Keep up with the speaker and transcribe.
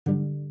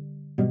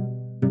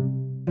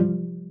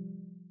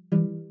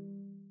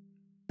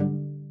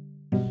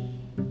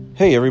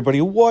Hey everybody,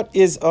 what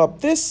is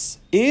up? This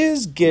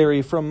is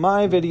Gary from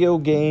My Video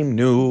Game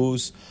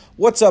News.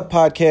 What's up,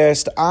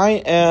 podcast?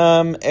 I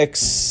am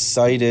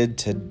excited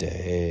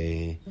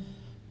today.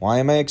 Why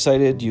am I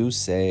excited? You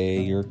say,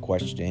 you're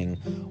questioning.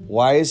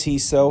 Why is he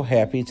so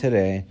happy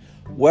today?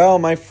 Well,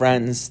 my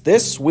friends,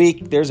 this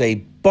week there's a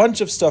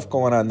bunch of stuff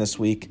going on this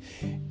week,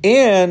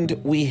 and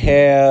we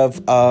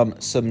have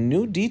some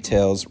new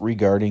details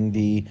regarding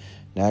the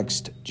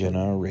next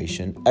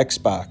generation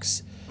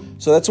Xbox.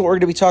 So that's what we're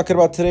going to be talking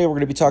about today. We're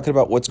going to be talking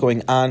about what's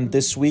going on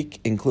this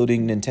week,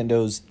 including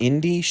Nintendo's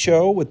Indie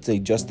Show, which they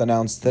just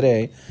announced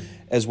today,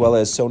 as well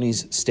as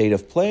Sony's State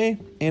of Play.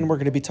 And we're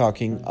going to be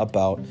talking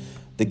about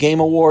the Game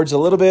Awards a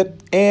little bit.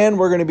 And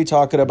we're going to be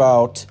talking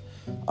about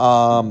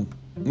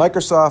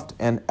Microsoft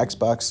and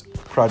Xbox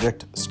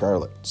Project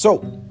Scarlet.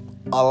 So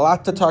a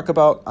lot to talk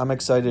about. I'm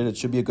excited. It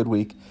should be a good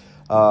week.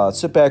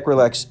 Sit back,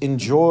 relax,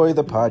 enjoy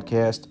the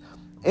podcast.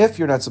 If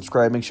you're not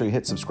subscribed, make sure you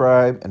hit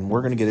subscribe, and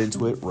we're going to get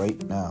into it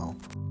right now.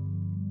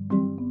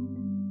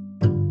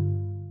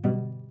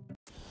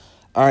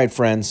 All right,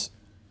 friends,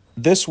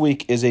 this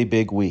week is a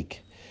big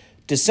week.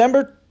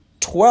 December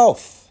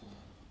 12th,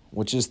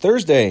 which is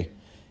Thursday,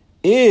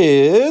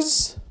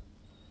 is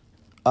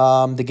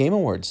the Game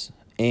Awards.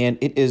 And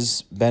it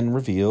has been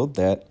revealed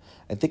that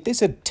I think they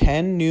said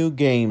 10 new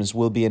games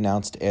will be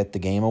announced at the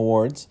Game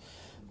Awards.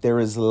 There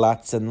is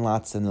lots and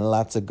lots and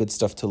lots of good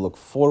stuff to look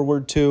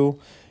forward to.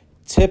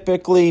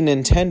 Typically,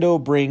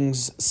 Nintendo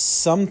brings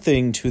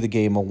something to the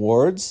Game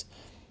Awards.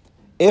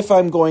 If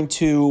I'm going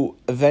to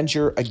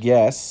venture a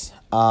guess,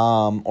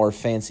 or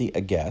fancy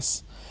a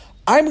guess,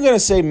 I'm going to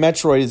say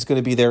Metroid is going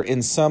to be there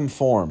in some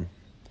form.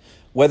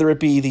 Whether it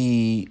be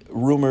the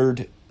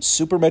rumored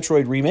Super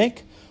Metroid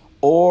remake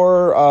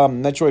or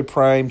Metroid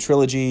Prime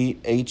Trilogy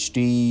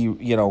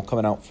HD,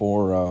 coming out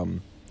for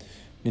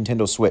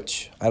Nintendo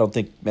Switch. I don't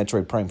think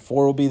Metroid Prime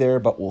 4 will be there,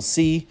 but we'll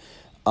see.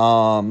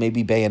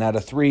 Maybe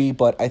Bayonetta 3,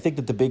 but I think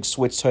that the big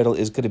Switch title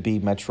is going to be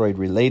Metroid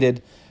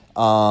related.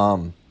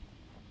 I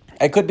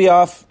could be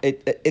off.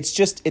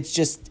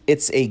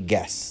 It's a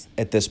guess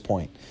at this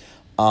point.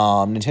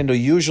 Nintendo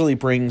usually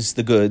brings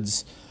the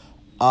goods.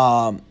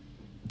 The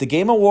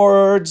Game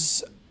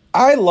Awards,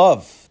 I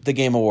love the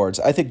Game Awards.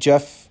 I think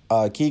Jeff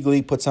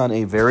Keighley puts on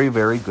a very,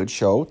 very good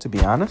show, to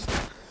be honest.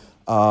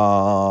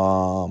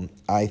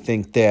 I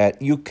think that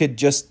you could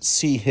just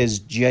see his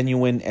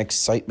genuine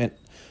excitement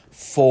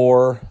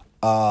for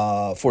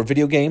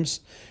video games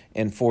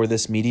and for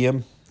this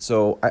medium.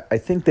 So I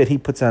think that he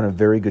puts on a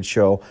very good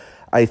show.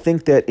 I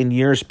think that in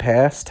years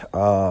past,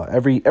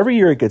 every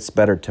year it gets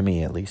better to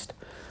me, at least.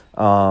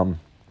 And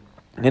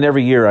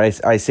every year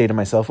I say to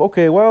myself,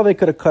 okay, well, they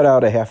could have cut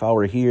out a half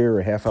hour here or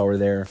a half hour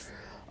there.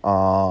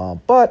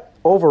 But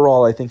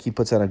overall, I think he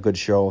puts on a good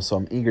show. So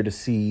I'm eager to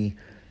see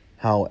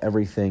how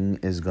everything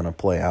is going to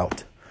play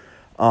out.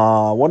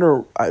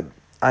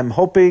 I'm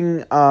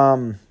hoping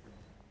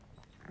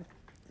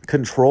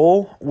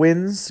Control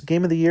wins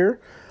Game of the Year.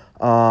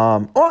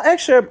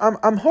 Actually,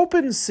 I'm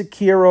hoping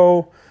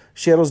Sekiro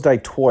Shadows Die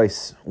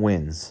Twice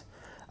wins.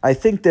 I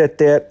think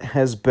that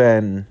has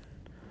been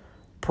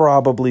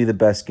probably the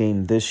best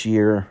game this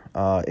year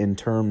in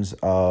terms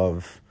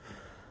of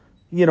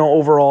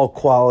overall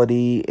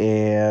quality,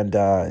 and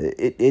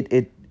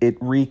it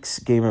reeks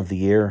Game of the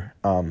Year.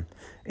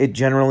 It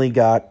generally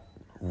got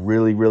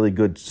really, really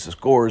good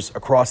scores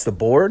across the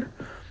board.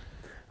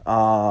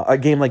 A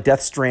game like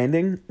Death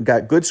Stranding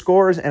got good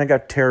scores, and it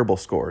got terrible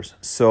scores.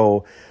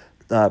 So,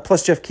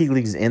 plus Jeff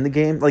Keighley's in the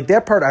game. Like,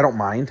 that part I don't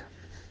mind.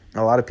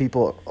 A lot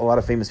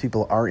of famous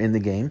people are in the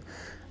game.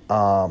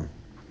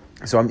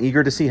 So I'm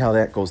eager to see how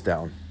that goes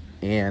down.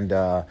 And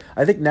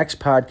I think next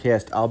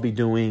podcast I'll be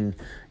doing,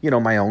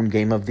 my own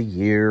Game of the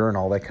Year and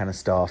all that kind of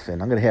stuff.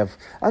 And I'm gonna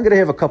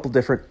have a couple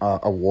different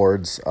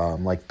awards,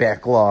 like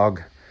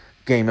Backlog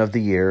Game of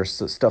the Year,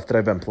 so stuff that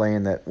I've been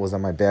playing that was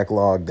on my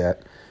backlog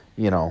that,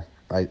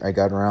 I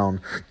got around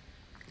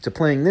to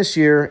playing this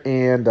year,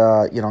 and,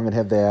 I'm going to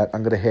have that.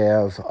 I'm going to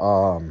have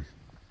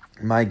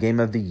my Game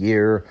of the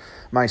Year,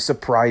 my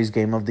surprise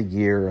Game of the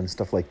Year, and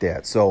stuff like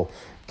that. So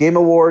Game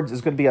Awards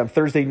is going to be on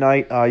Thursday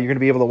night. You're going to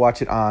be able to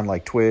watch it on,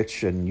 like,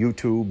 Twitch and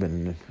YouTube,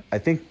 and I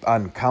think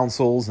on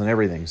consoles and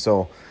everything.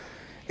 So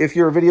if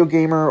you're a video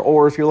gamer,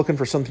 or if you're looking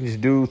for something to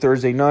do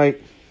Thursday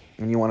night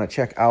and you want to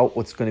check out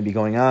what's going to be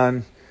going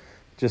on,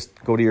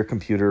 just go to your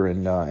computer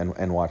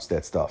and watch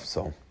that stuff.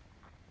 So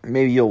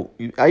maybe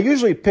I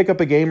usually pick up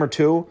a game or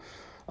two.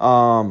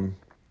 And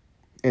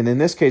in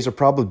this case, it'll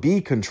probably be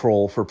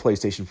Control for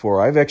PlayStation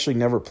 4. I've actually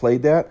never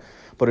played that,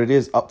 but it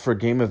is up for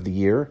Game of the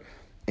Year.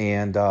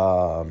 And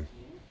I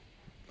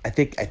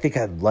think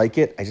I'd like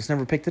it. I just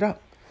never picked it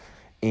up.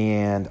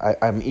 And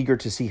I'm eager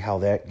to see how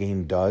that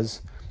game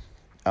does.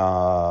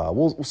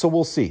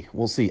 We'll see.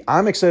 We'll see.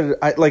 I'm excited.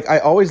 I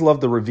always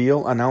love the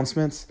reveal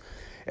announcements.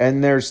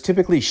 And there's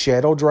typically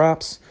shadow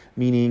drops,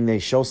 meaning they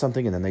show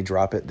something and then they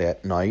drop it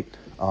that night.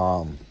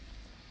 So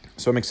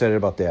I'm excited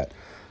about that.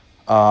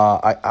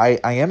 I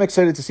am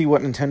excited to see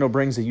what Nintendo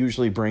brings. They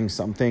usually bring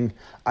something.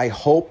 I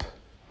hope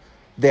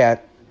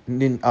that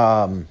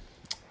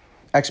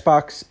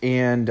Xbox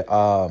and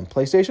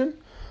PlayStation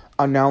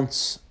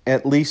announce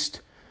at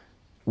least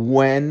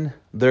when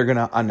they're going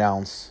to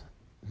announce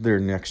their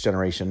next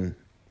generation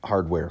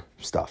hardware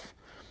stuff.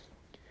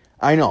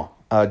 I know,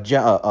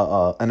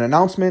 an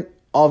announcement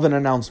of an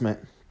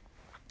announcement,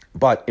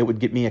 but it would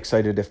get me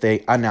excited if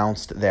they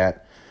announced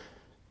that,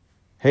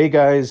 hey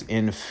guys,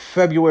 in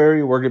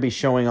February, we're going to be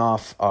showing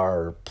off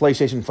our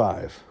PlayStation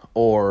 5.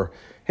 Or,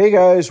 hey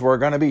guys, we're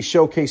going to be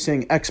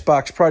showcasing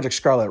Xbox Project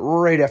Scarlet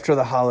right after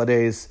the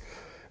holidays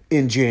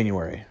in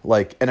January.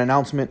 Like, an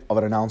announcement of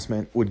an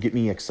announcement would get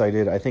me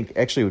excited. I think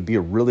actually it would be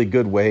a really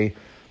good way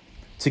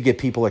to get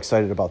people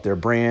excited about their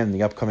brand,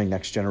 the upcoming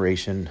next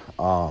generation.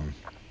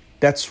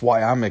 That's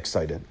why I'm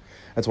excited.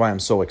 That's why I'm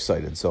so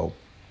excited. So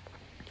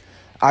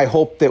I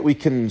hope that we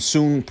can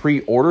soon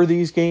pre-order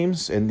these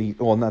games and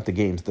not the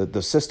games,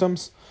 the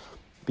systems,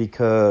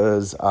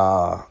 because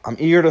I'm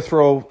eager to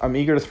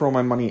throw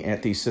my money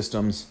at these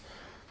systems.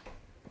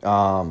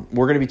 We're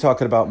going to be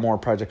talking about more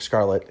Project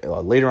Scarlet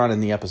later on in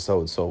the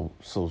episode, so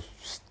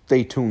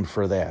stay tuned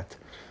for that.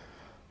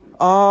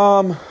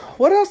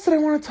 What else did I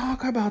want to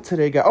talk about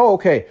today, guys? Oh,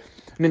 okay.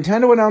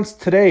 Nintendo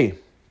announced today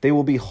they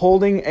will be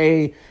holding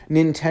a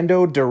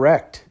Nintendo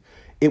Direct.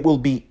 It will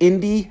be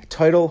indie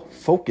title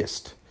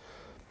focused.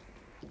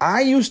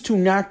 I used to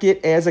not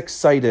get as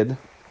excited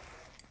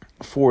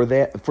for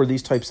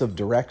these types of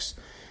directs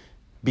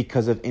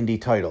because of indie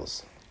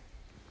titles.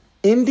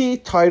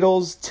 Indie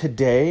titles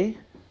today,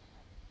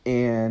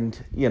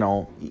 and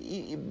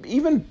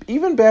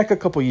even back a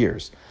couple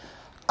years,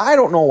 I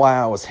don't know why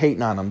I was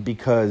hating on them,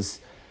 because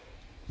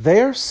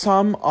they're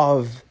some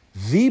of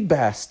the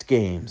best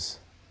games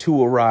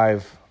to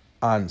arrive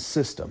on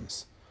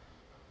systems.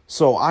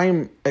 So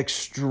I'm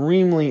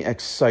extremely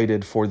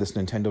excited for this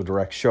Nintendo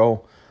Direct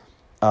show.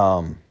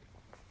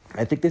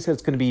 I think they said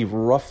it's going to be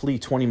roughly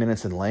 20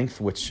 minutes in length,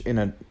 which in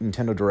a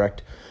Nintendo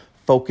Direct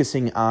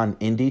focusing on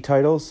indie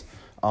titles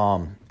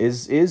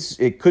is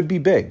it could be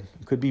big.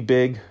 It could be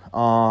big.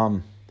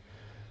 I'm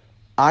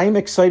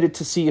excited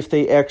to see if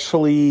they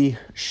actually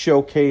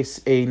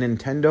showcase a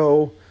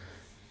Nintendo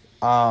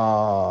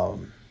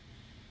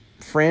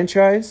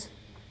franchise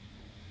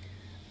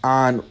in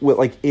an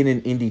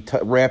indie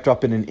wrapped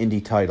up in an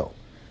indie title.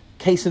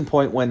 Case in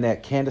point, when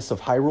that Candace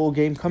of Hyrule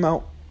game come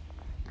out.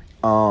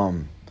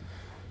 I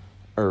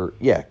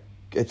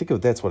think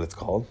that's what it's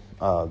called.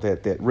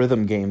 That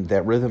rhythm game,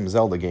 that rhythm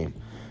Zelda game.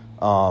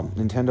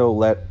 Nintendo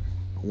let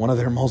one of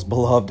their most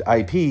beloved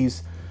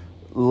IPs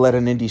let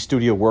an indie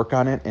studio work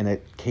on it, and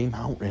it came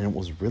out and it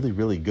was really,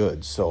 really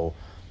good. So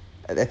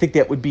I think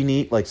that would be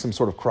neat, like some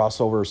sort of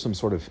crossover, some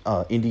sort of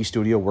indie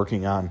studio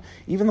working on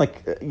even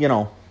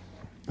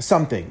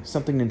something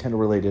Nintendo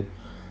related.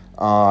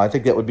 I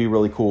think that would be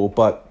really cool,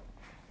 but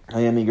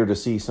I am eager to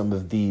see some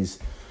of these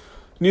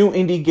new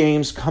indie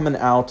games coming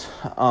out.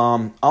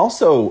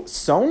 Also,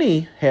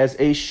 Sony has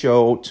a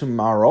show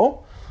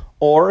tomorrow,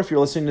 or if you're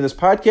listening to this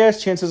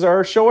podcast, chances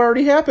are a show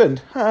already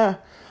happened.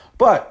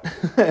 But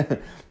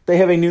they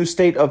have a new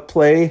State of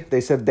Play. They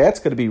said that's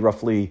going to be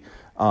roughly,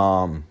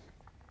 I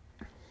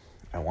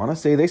want to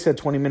say they said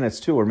 20 minutes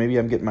too, or maybe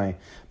I'm getting my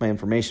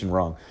information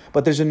wrong.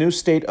 But there's a new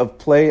State of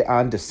Play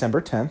on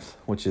December 10th,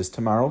 which is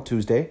tomorrow,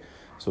 Tuesday.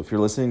 So if you're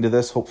listening to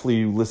this, hopefully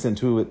you listen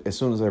to it as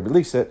soon as I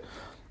release it.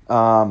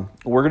 We're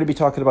going to be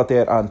talking about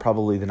that on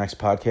probably the next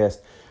podcast.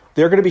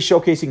 They're going to be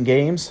showcasing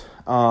games.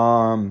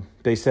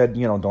 They said,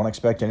 don't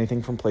expect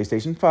anything from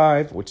PlayStation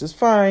 5, which is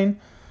fine.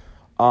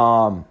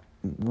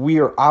 We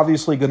are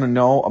obviously going to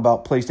know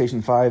about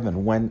PlayStation 5,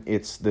 and when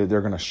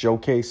they're going to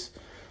showcase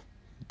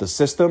the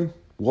system,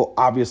 we'll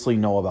obviously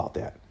know about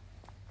that.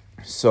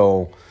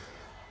 So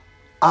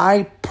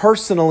I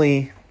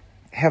personally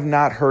have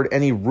not heard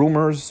any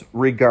rumors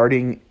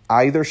regarding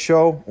either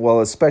show,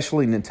 well,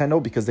 especially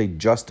Nintendo, because they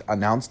just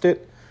announced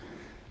it.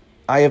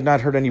 I have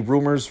not heard any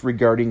rumors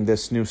regarding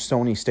this new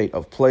Sony State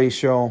of Play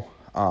show,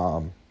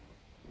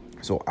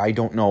 so I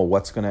don't know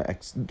what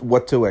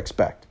to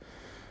expect.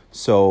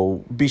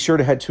 So be sure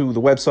to head to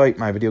the website,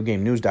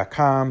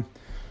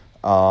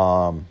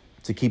 myvideogamenews.com,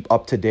 to keep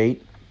up to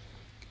date,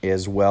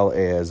 as well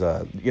as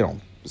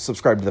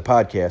subscribe to the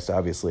podcast,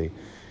 obviously.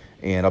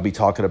 And I'll be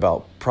talking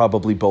about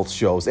probably both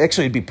shows.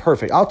 Actually, it'd be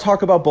perfect. I'll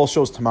talk about both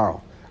shows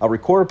tomorrow. I'll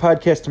record a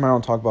podcast tomorrow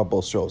and talk about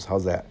both shows.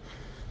 How's that?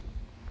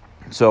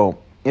 So,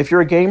 if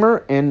you're a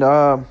gamer and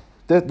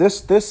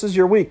this is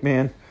your week,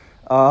 man.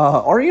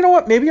 Or you know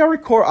what? Maybe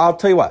I'll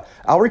tell you what.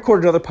 I'll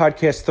record another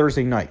podcast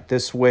Thursday night.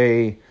 This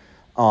way,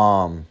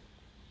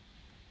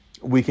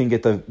 we can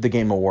get the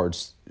Game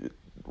Awards.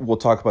 We'll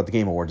talk about the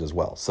Game Awards as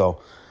well.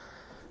 So,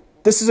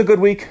 this is a good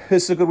week.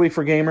 This is a good week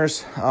for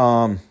gamers.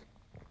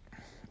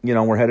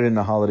 We're headed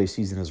into holiday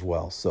season as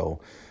well.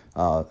 So,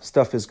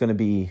 stuff is going to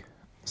be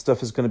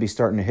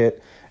starting to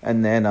hit,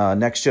 and then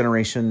next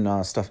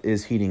generation stuff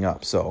is heating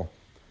up. So,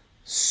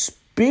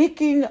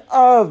 speaking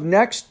of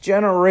next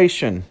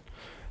generation,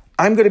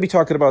 I'm going to be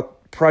talking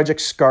about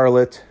Project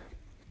Scarlet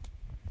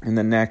in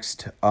the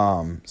next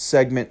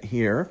segment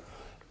here.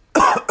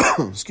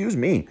 Excuse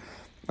me,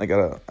 I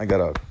got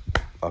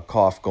a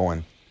cough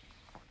going.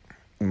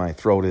 My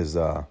throat is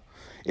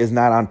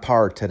not on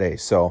par today.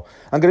 So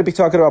I'm going to be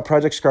talking about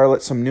Project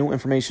Scarlet. Some new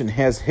information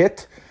has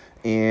hit,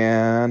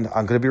 and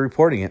I'm going to be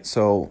reporting it.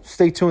 So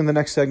stay tuned in the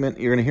next segment.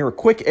 You're going to hear a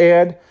quick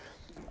ad.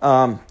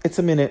 It's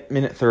a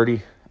minute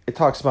 30. It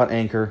talks about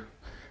Anchor,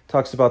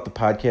 talks about the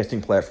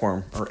podcasting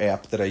platform or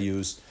app that I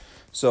use.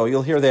 So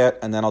you'll hear that,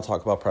 and then I'll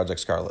talk about Project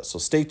Scarlet. So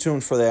stay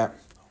tuned for that.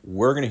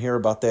 We're going to hear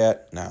about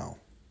that now.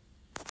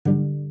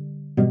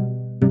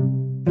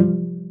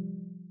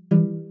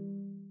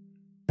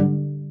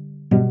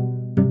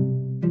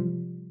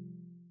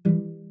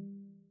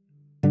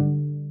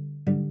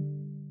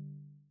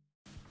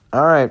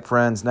 All right,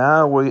 friends,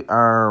 now we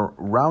are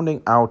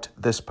rounding out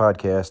this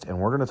podcast, and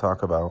we're going to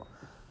talk about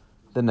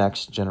the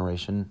next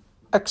generation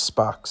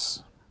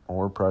Xbox,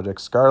 or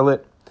Project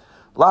Scarlet,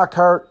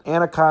 Lockhart,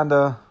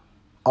 Anaconda,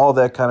 all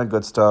that kind of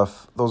good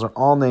stuff. Those are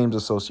all names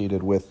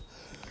associated with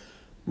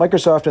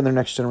Microsoft and their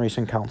next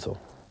generation console.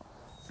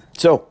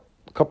 So,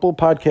 a couple of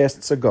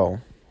podcasts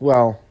ago,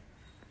 well,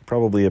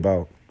 probably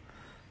about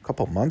a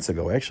couple months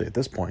ago, actually, at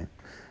this point,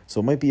 so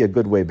it might be a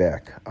good way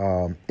back.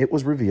 It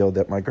was revealed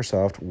that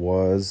Microsoft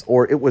was,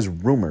 or it was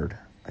rumored,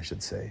 I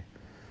should say.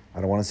 I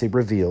don't want to say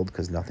revealed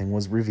because nothing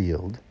was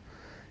revealed.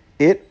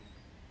 It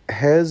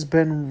has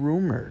been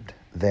rumored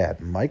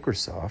that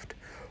Microsoft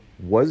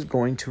was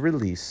going to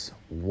release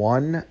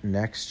one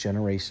next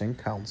generation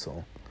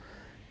console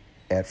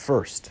at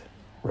first,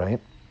 right?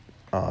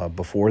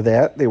 Before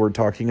that, they were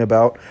talking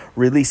about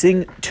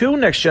releasing two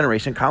next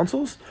generation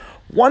consoles,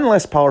 one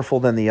less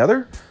powerful than the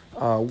other.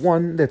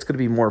 One that's going to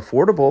be more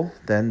affordable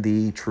than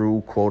the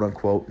true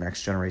quote-unquote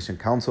next-generation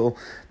console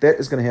that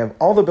is going to have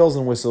all the bells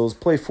and whistles,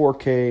 play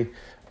 4K,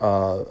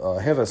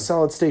 have a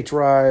solid-state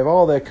drive,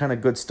 all that kind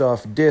of good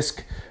stuff,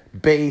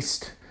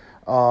 disc-based,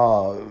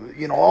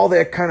 all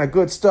that kind of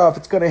good stuff.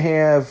 It's going to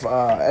have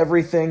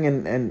everything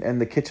and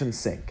the kitchen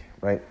sink,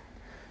 right?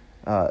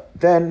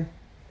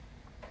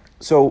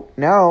 So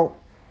now,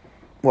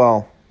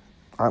 well,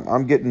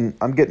 I'm getting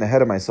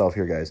ahead of myself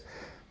here, guys.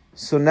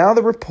 So now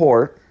the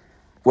report...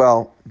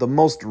 Well, the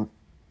most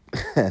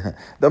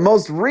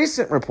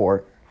recent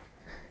report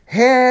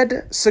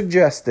had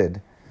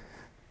suggested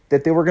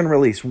that they were going to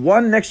release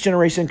one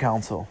next-generation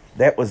console.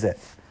 That was it.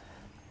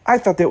 I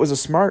thought that was a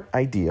smart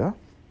idea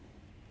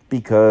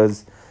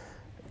because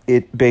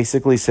it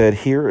basically said,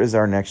 here is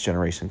our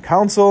next-generation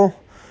console.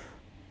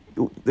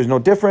 There's no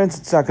difference.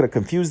 It's not going to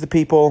confuse the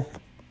people.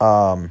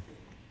 Not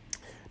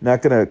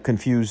going to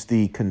confuse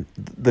the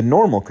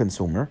normal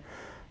consumer.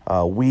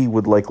 We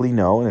would likely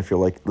know, and if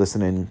you're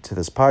listening to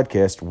this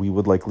podcast, we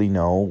would likely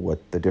know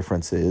what the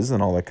difference is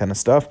and all that kind of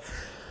stuff.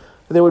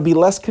 There would be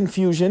less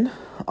confusion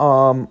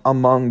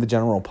among the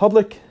general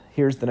public.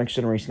 Here's the next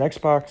generation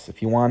Xbox.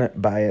 If you want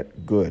it, buy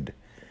it. Good.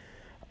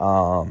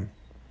 But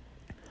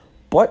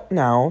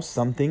now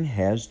something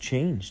has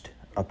changed,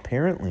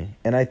 apparently.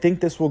 And I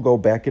think this will go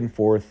back and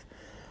forth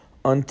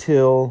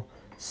until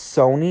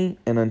Sony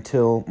and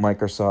until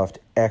Microsoft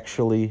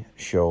actually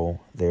show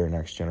their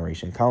next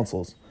generation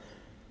consoles.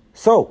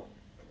 So,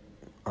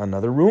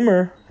 another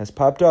rumor has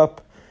popped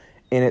up,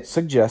 and it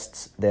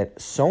suggests that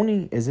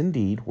Sony is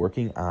indeed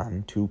working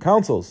on two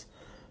consoles.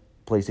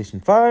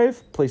 PlayStation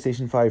 5,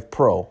 PlayStation 5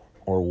 Pro,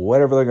 or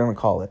whatever they're going to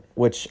call it,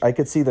 which I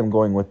could see them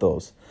going with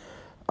those.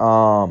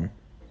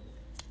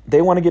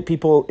 They want to get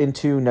people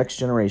into next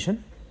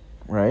generation,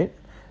 right?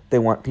 They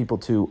want people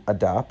to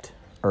adapt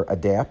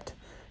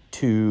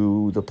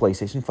to the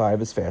PlayStation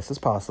 5 as fast as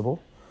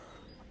possible.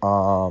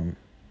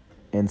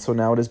 And so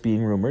now it is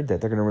being rumored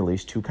that they're going to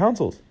release two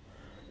consoles.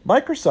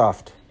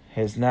 Microsoft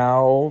has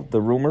now, the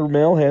rumor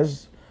mill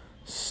has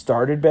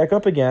started back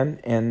up again,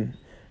 and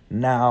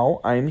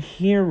now I'm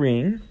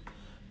hearing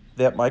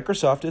that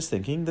Microsoft is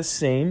thinking the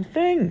same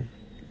thing.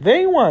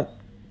 They want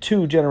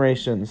two next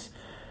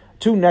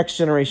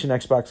generation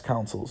Xbox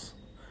consoles.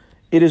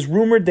 It is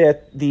rumored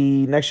that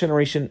the next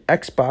generation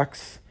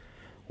Xbox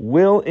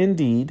will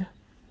indeed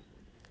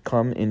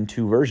come in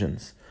two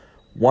versions.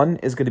 One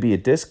is going to be a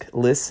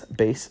disc-less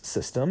base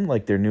system,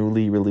 like their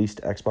newly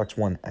released Xbox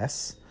One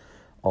S,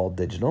 all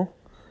digital.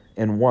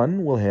 And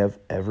one will have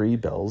every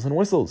bells and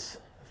whistles,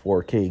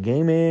 4K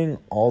gaming,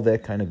 all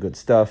that kind of good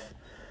stuff.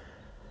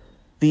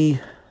 The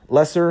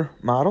lesser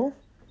model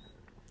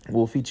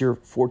will feature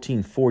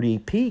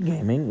 1440p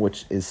gaming,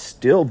 which is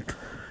still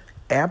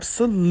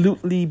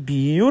absolutely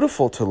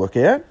beautiful to look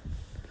at.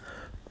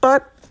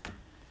 But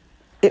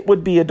it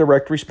would be a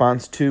direct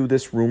response to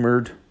this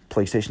rumored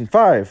PlayStation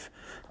 5.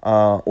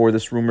 Or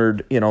this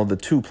rumored, the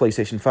two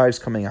PlayStation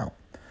 5s coming out.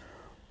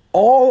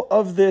 All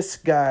of this,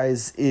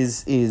 guys,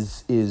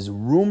 is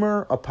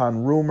rumor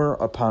upon rumor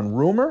upon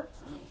rumor.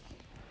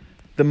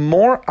 The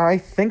more I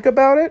think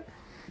about it,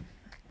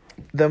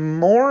 the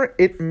more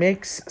it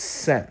makes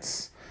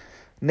sense.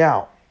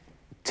 Now,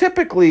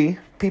 typically,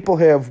 people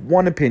have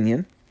one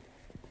opinion.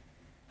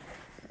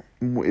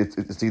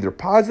 It's either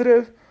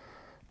positive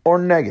or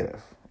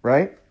negative,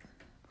 right?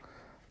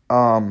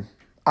 On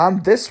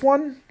this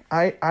one,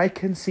 I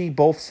can see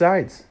both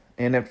sides.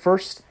 And at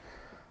first,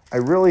 I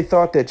really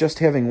thought that just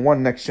having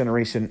one next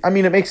generation, I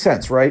mean, it makes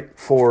sense, right?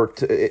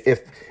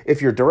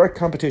 If your direct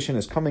competition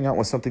is coming out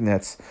with something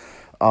that's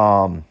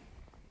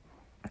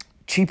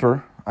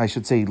cheaper, I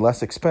should say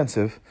less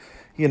expensive,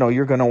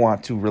 you're going to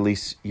want to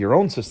release your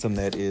own system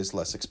that is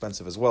less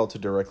expensive as well to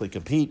directly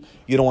compete.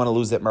 You don't want to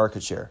lose that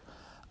market share.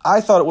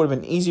 I thought it would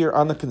have been easier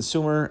on the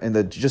consumer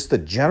and just the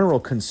general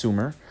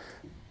consumer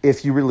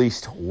if you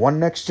released one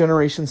next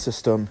generation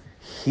system.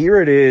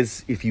 Here it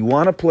is. If you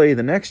want to play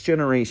the next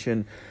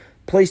generation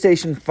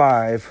PlayStation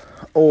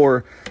 5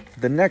 or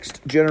the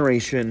next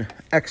generation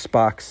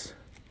Xbox,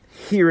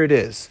 here it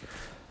is.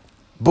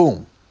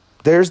 Boom.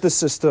 There's the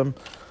system.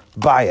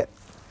 Buy it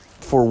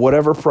for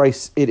whatever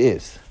price it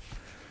is.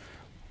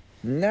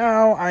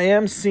 Now I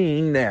am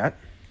seeing that,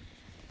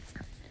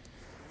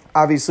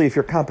 obviously, if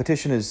your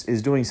competition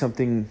is doing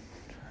something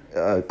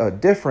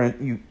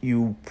different,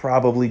 you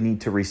probably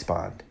need to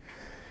respond.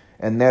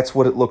 And that's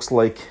what it looks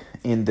like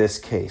in this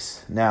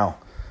case. Now,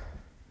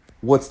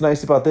 what's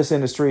nice about this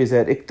industry is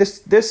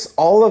that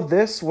all of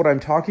this, what I'm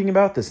talking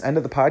about, this end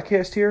of the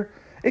podcast here,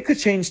 it could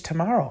change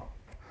tomorrow.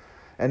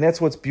 And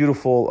that's what's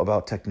beautiful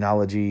about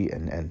technology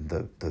and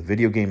the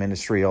video game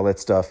industry, all that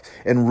stuff.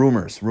 And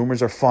rumors.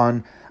 Rumors are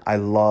fun. I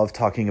love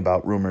talking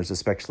about rumors,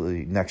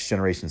 especially next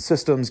generation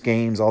systems,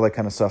 games, all that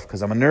kind of stuff,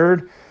 because I'm a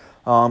nerd.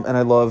 And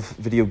I love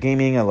video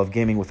gaming. I love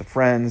gaming with the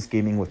friends,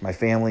 gaming with my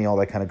family, all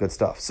that kind of good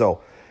stuff.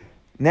 So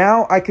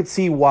now I could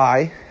see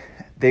why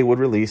they would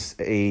release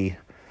a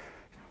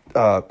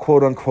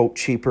quote-unquote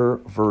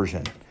cheaper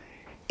version.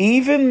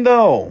 Even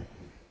though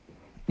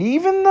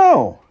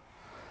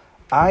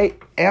I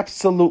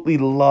absolutely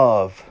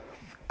love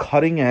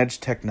cutting-edge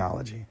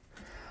technology.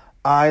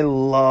 I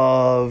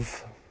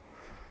love,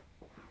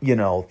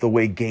 the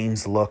way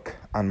games look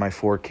on my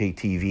 4K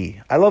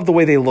TV. I love the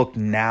way they look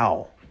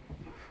now,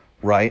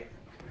 right?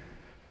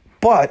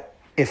 But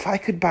if I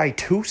could buy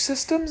two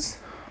systems,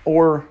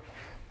 or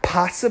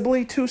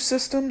possibly two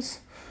systems,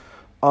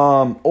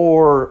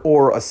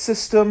 or a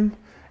system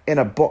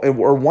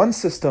or one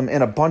system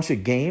and a bunch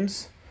of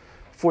games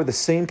for the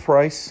same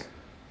price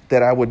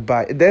that I would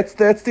buy. That's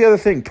the other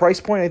thing. Price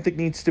point, I think,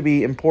 needs to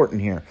be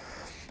important here.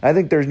 I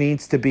think there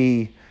needs to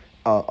be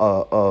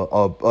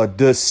a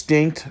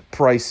distinct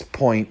price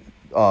point.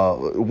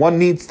 One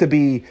needs to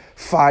be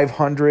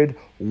 $500.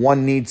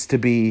 One needs to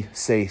be,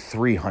 say,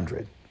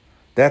 $300.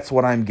 That's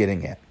what I'm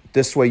getting at.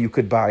 This way you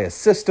could buy a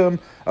system,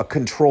 a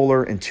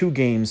controller, and two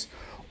games,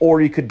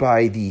 or you could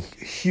buy the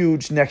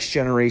huge next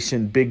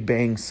generation Big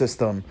Bang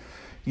system.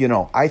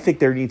 I think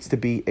there needs to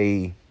be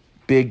a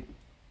big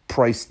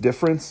price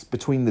difference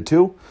between the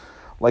two.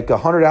 Like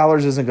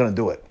 $100 isn't going to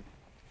do it,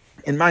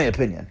 in my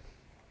opinion.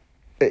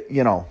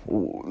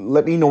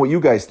 Let me know what you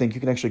guys think. You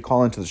can actually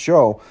call into the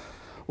show.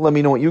 Let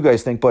me know what you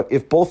guys think. But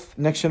if both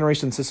next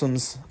generation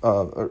systems,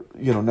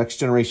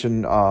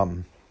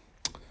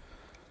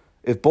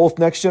 if both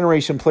next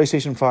generation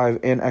PlayStation 5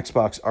 and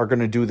Xbox are going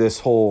to do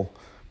this whole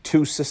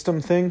two system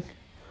thing,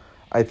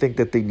 I think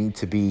that they need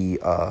to be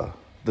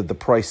the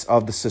price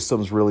of the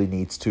systems really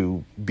needs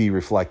to be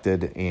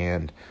reflected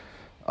and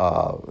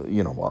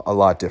a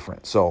lot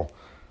different. So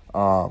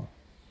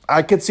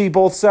I could see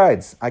both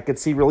sides. I could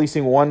see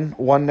releasing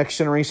one next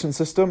generation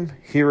system.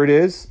 Here it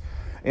is.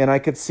 And I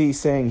could see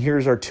saying,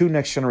 here's our two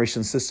next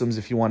generation systems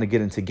if you want to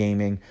get into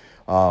gaming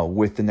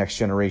with the next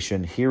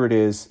generation. Here it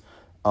is.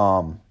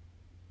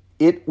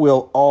 It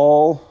will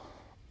all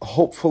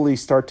hopefully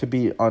start to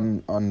be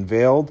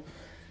unveiled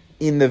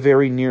in the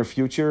very near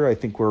future. I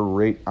think we're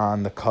right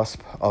on the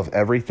cusp of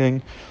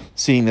everything,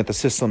 seeing that the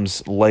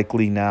systems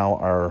likely now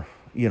are,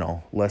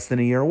 less than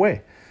a year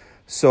away.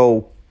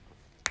 So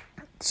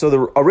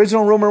the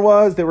original rumor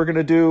was they were going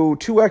to do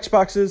two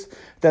Xboxes.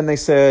 Then they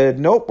said,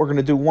 nope, we're going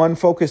to do one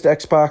focused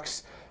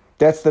Xbox.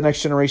 That's the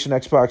next generation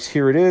Xbox.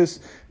 Here it is.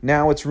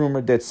 Now it's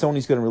rumored that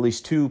Sony's going to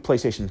release two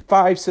PlayStation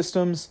 5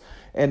 systems.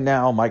 And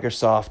now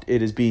Microsoft,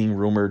 it is being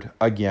rumored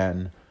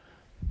again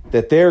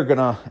that they're going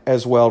to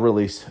as well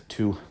release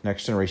two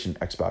next generation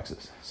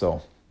Xboxes.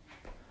 So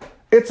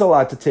it's a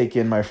lot to take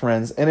in, my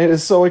friends. And it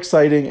is so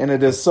exciting and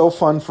it is so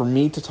fun for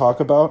me to talk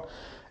about.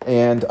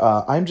 And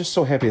I'm just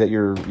so happy that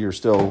you're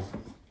still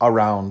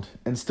around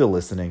and still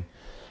listening,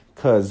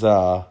 because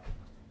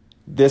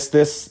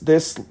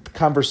this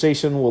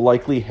conversation will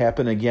likely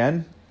happen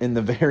again in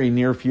the very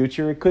near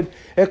future. It could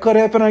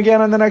happen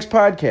again on the next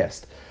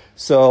podcast.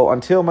 So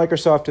until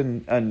Microsoft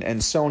and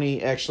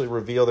Sony actually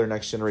reveal their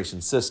next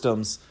generation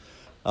systems,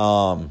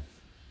 it's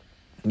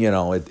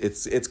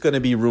going to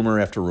be rumor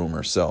after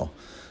rumor. So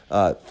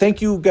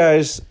thank you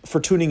guys for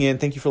tuning in.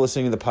 Thank you for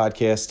listening to the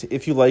podcast.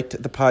 If you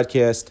liked the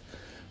podcast,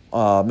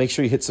 make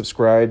sure you hit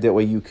subscribe. That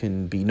way you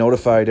can be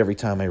notified every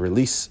time I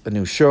release a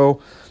new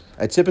show.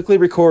 I typically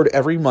record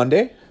every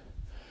Monday,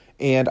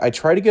 and I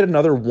try to get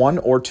another one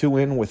or two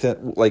in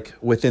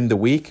within the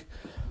week.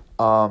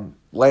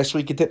 Last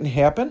week it didn't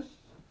happen,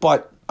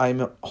 but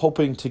I'm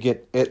hoping to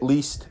get at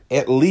least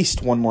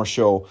one more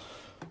show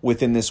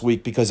within this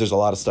week, because there's a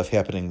lot of stuff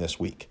happening this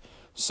week.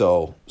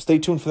 So stay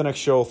tuned for the next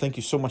show. Thank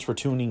you so much for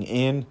tuning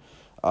in.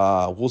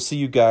 We'll see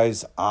you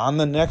guys on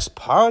the next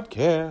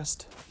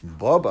podcast.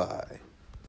 Bye-bye.